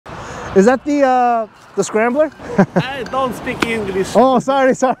Is that the scrambler? I don't speak English. Oh,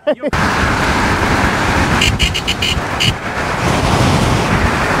 sorry, sorry.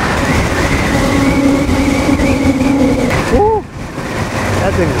 Woo.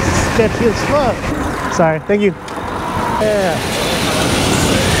 That thing is sketchy as fuck. Sorry, thank you. Yeah.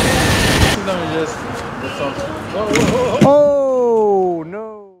 Oh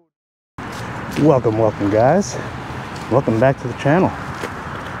no. Welcome guys. Welcome back to the channel.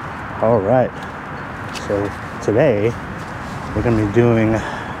 All right. So today we're going to be doing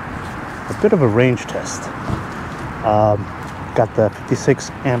a bit of a range test. Got the 56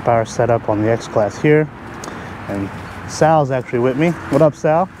 amp hour setup on the X-Class here, and Sal's actually with me. What up,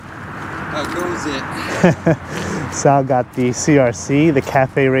 Sal? How goes it? Sal got the CRC, the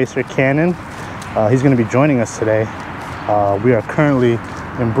Cafe Racer Cannon. He's going to be joining us today. We are currently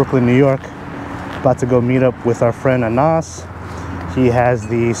in Brooklyn, New York, about to go meet up with our friend Anas. He has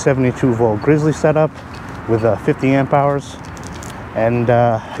the 72 volt Grizzly setup with 50 amp hours. And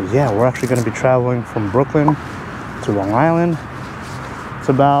yeah, we're actually going to be traveling from Brooklyn to Long Island. It's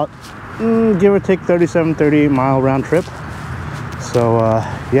about, give or take, 38 mile round trip. So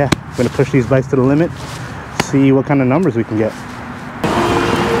yeah, I'm going to push these bikes to the limit, see what kind of numbers we can get.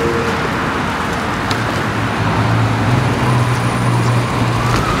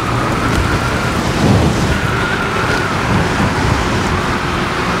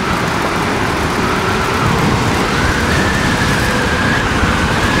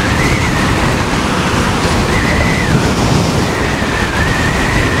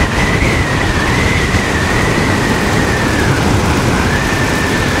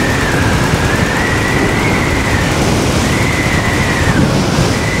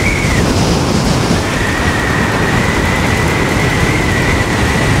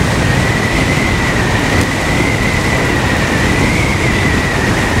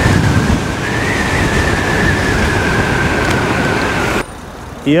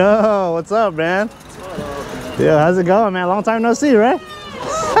 Yo, what's up, man? What's up? Yo, how's it going, man? Long time no see, right?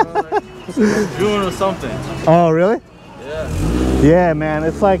 June or something. Oh, really? Yeah. Yeah, man.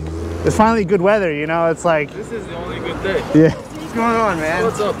 It's like, it's finally good weather, you know? It's like... This is the only good day. Yeah. What's going on, man?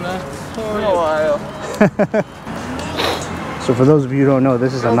 What's up, man? How are you? A while. So for those of you who don't know,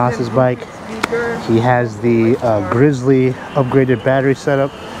 this is Anas's bike. He has the Grizzly upgraded battery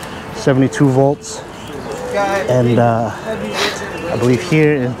setup, 72 volts. And I believe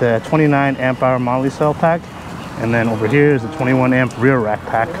here is the 29 amp hour Molicel pack, and then over here is the 21 amp rear rack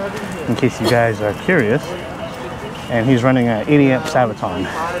pack, in case you guys are curious. And he's running an 80 amp Sabvoton.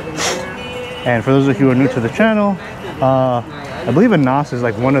 And for those of you who are new to the channel, I believe Anas is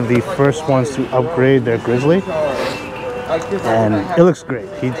like one of the first ones to upgrade their Grizzly, and it looks great.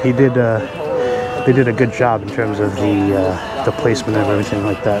 They did a good job in terms of the placement of everything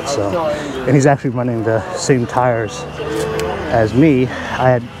like that. So, and he's actually running the same tires as me. I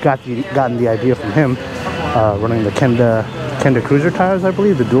had gotten the idea from him, running the Kenda cruiser tires, I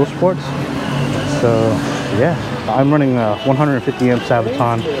believe, the dual sports. So yeah, I'm running a 150 amp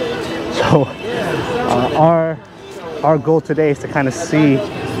Sabvoton. So our goal today is to kind of see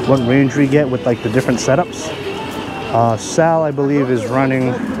what range we get with like the different setups. Sal, I believe, is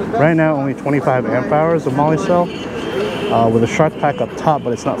running right now only 25 amp hours of Molicel with a shark pack up top,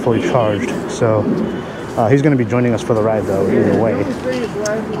 but it's not fully charged. So he's going to be joining us for the ride though, either way.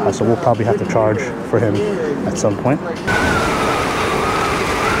 So we'll probably have to charge for him at some point.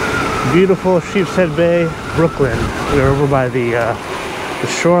 Beautiful Sheepshead Bay, Brooklyn. We're over by the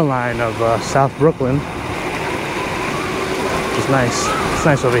shoreline of South Brooklyn. It's nice. It's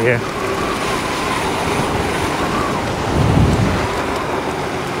nice over here.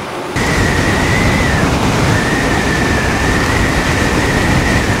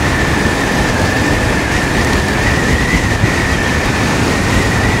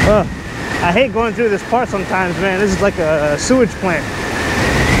 I hate going through this part sometimes, man. This is like a sewage plant.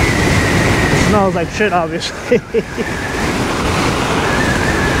 It smells like shit, obviously.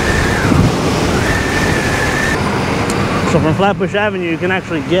 So from Flatbush Avenue, you can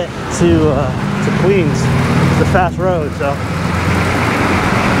actually get to Queens. It's a fast road, so.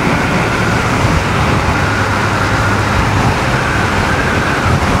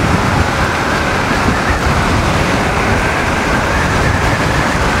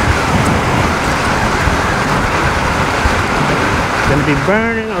 Gonna be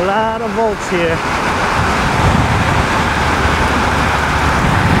burning a lot of volts here.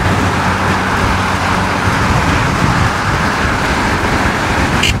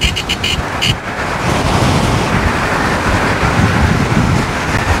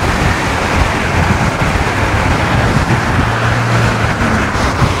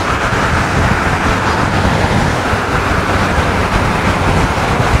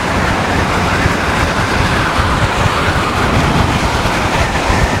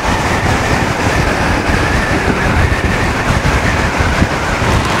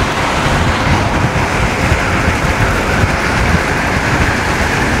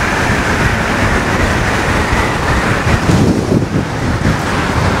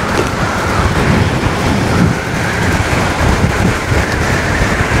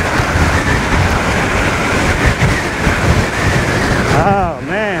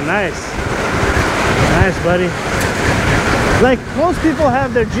 Nice, buddy. Like, most people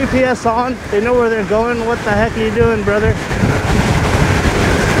have their GPS on. They know where they're going. What the heck are you doing, brother?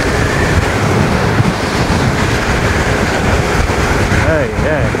 Hey,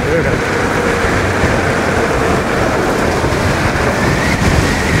 yeah, here we go.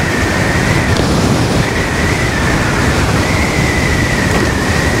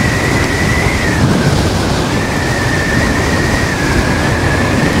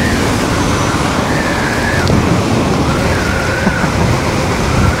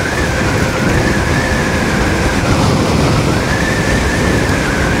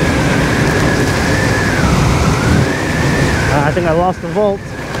 I think I lost a volt,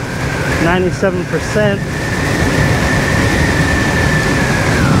 97%.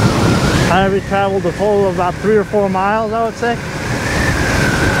 I already traveled a full of about 3 or 4 miles, I would say.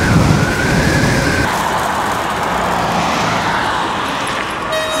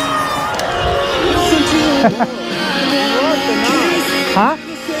 Huh?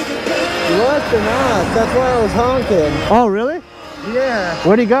 You lost an off. That's why I was honking. Oh, really? Yeah.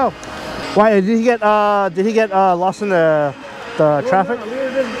 Where'd he go? Why did he get lost in the traffic? No,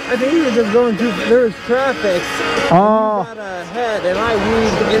 I think we were just going through. There was traffic. Oh. He got ahead, and I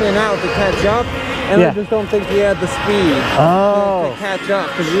weaved in and out to catch up. And Yeah. I just don't think he had the speed Oh. to catch up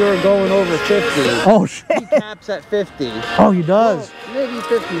because we were going over 50. Oh shit. He caps at 50. Oh, he does. Well, maybe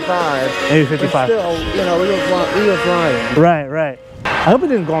 55. Maybe 55. But still, you know, we were flying. Right, right. I hope he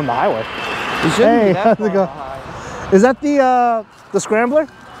didn't go on the highway. You shouldn't Hey, be that how's far it go? behind. Is that the scrambler?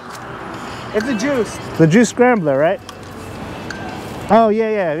 It's a juice. The juice scrambler, right? Oh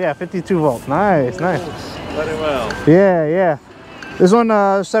yeah, 52 volt. Nice, nice. Very well. Yeah. This one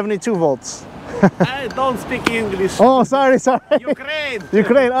 72 volts. I don't speak English. Oh, sorry. Ukraine.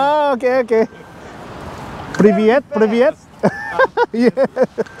 Ukraine. Oh, okay. Привет.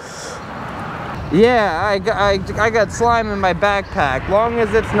 Yeah, I got slime in my backpack. Long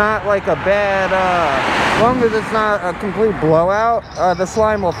as it's not like a bad, long as it's not a complete blowout, the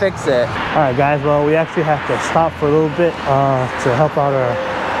slime will fix it. All right, guys. Well, we actually have to stop for a little bit to help out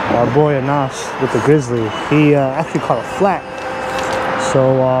our boy Anas with the grizzly. He actually caught a flat, so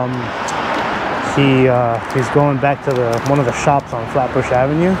he's going back to one of the shops on Flatbush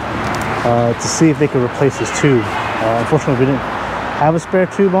Avenue to see if they could replace his tube. Unfortunately, we didn't have a spare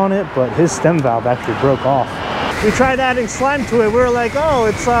tube on it, but his stem valve actually broke off. We tried adding slime to it. We were like, oh,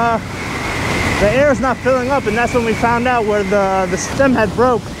 it's the air's not filling up, and that's when we found out where the stem had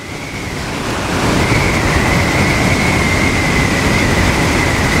broke.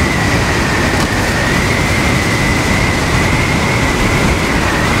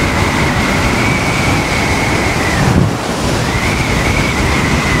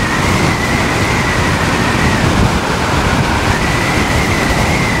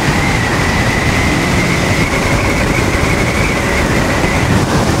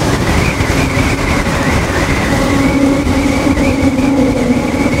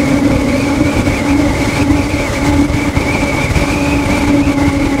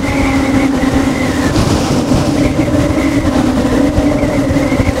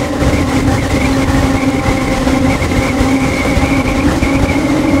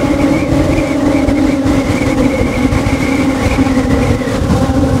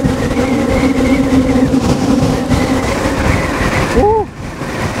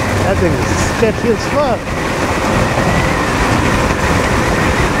 Sketchy as fuck.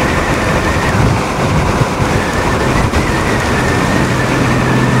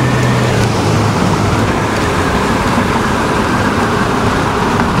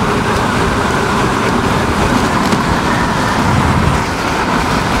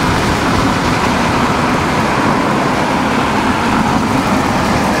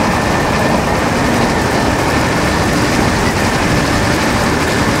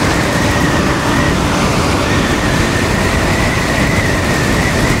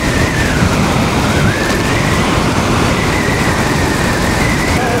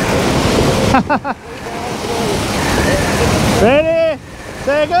 Ready,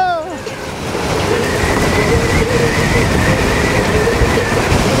 there you go.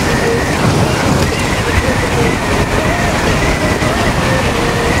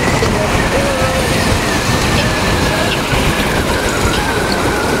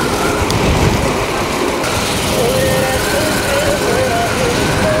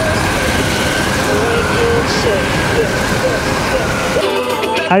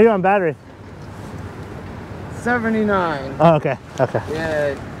 How are you on battery? 79. Oh, okay.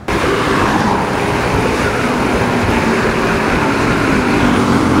 Yeah.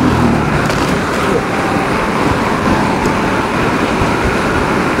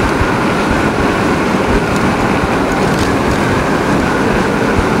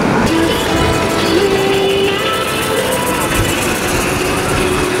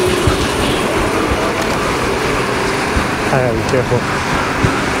 gotta be careful.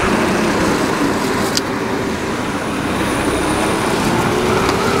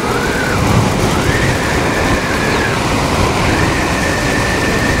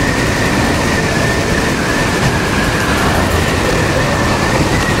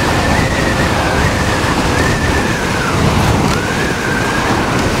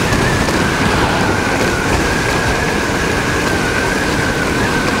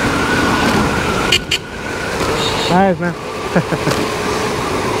 Alright, man.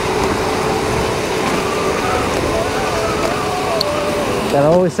 Gotta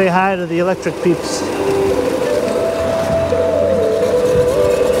always say hi to the electric peeps.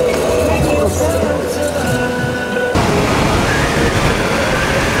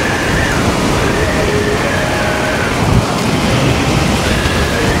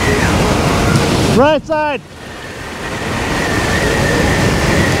 Right side.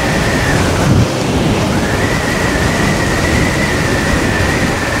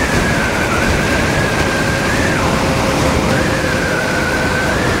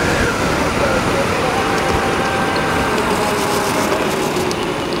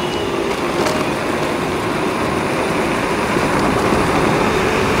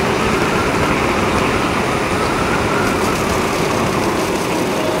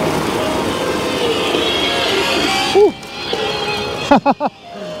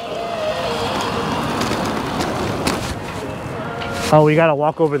 Oh, we gotta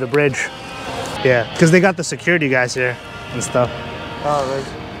walk over the bridge. Yeah, because they got the security guys here and stuff. Oh, really?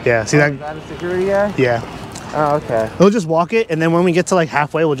 Yeah, see that? Is that a security guy? Yeah. Oh, okay. We'll just walk it, and then when we get to like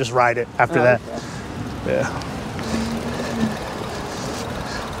halfway, we'll just ride it after that. Okay. Yeah.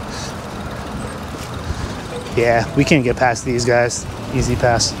 Yeah, we can't get past these guys. Easy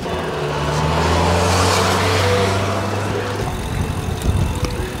pass.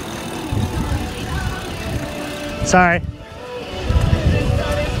 Sorry.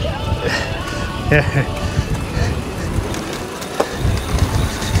 If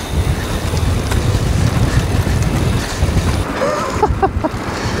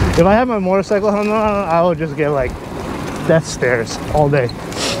I had my motorcycle helmet on, I would just get like death stares all day.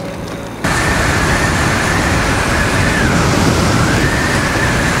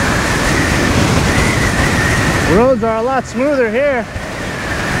 Roads are a lot smoother here.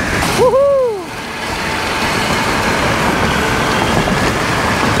 Woohoo!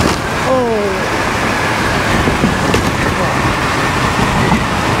 Oh.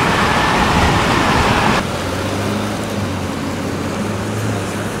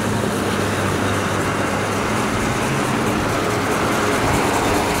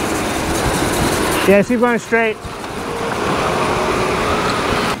 Yeah, keep going straight.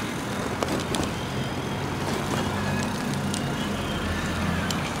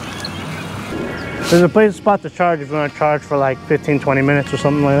 There's a place spot to charge if you want to charge for like 15-20 minutes or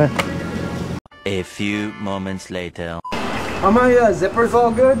something like that. A few moments later. Are my zippers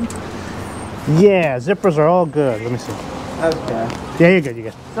all good? Yeah, zippers are all good. Let me see. Okay. Yeah, you're good,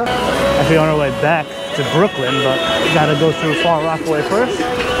 you're good. Actually on our way back to Brooklyn, but we gotta go through Far Rockaway first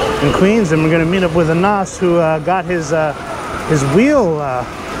in Queens, and we're gonna meet up with Anas, who got his wheel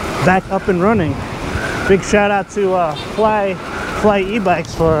back up and running. Big shout out to Fly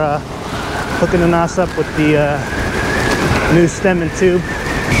e-bikes for hooking Anas up with the new stem and tube.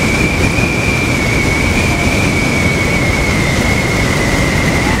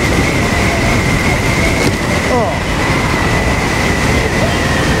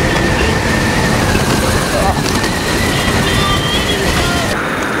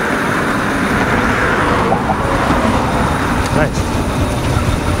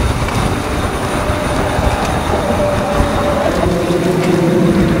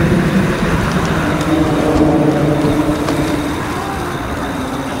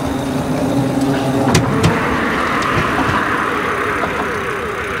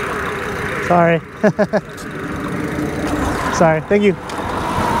 Sorry. Sorry, thank you.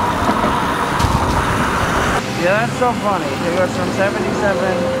 Yeah, that's so funny. It goes from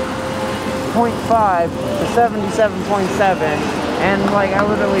 77.5 to 77.7, and like I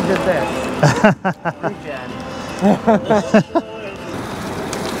literally did this. Regen.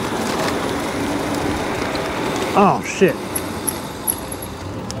 Oh shit.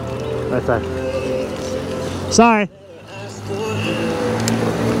 Right side. Sorry.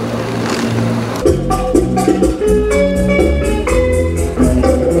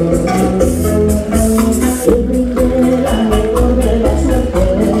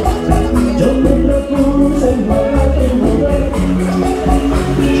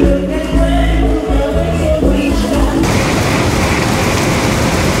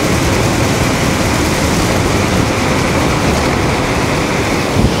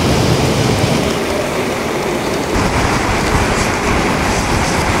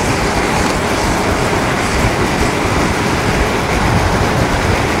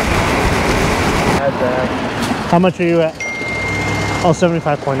 bad. How much are you at? Oh,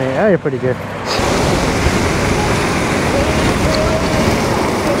 75.8. Yeah, you're pretty good.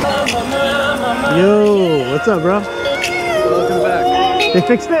 Yo, what's up, bro? Welcome back. They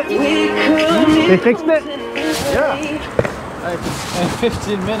fixed it? They fixed it? Yeah. In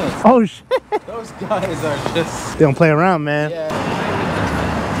 15 minutes. Oh, shit. Those guys are just... They don't play around, man. Yeah.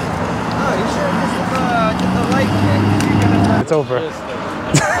 Oh, you should get the light kick. It's over.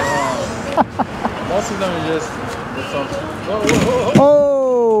 Most of them are just...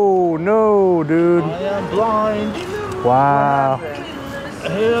 Oh, no, dude. I am blind. Wow.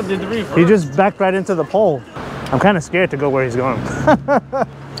 Hell, did the reverse. He just backed right into the pole. I'm kind of scared to go where he's going.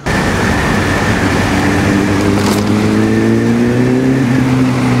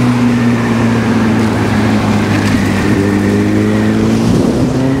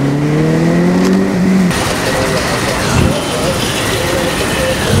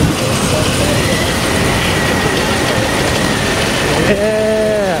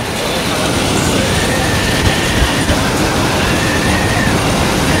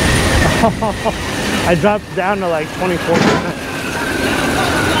 I dropped down to like 24%.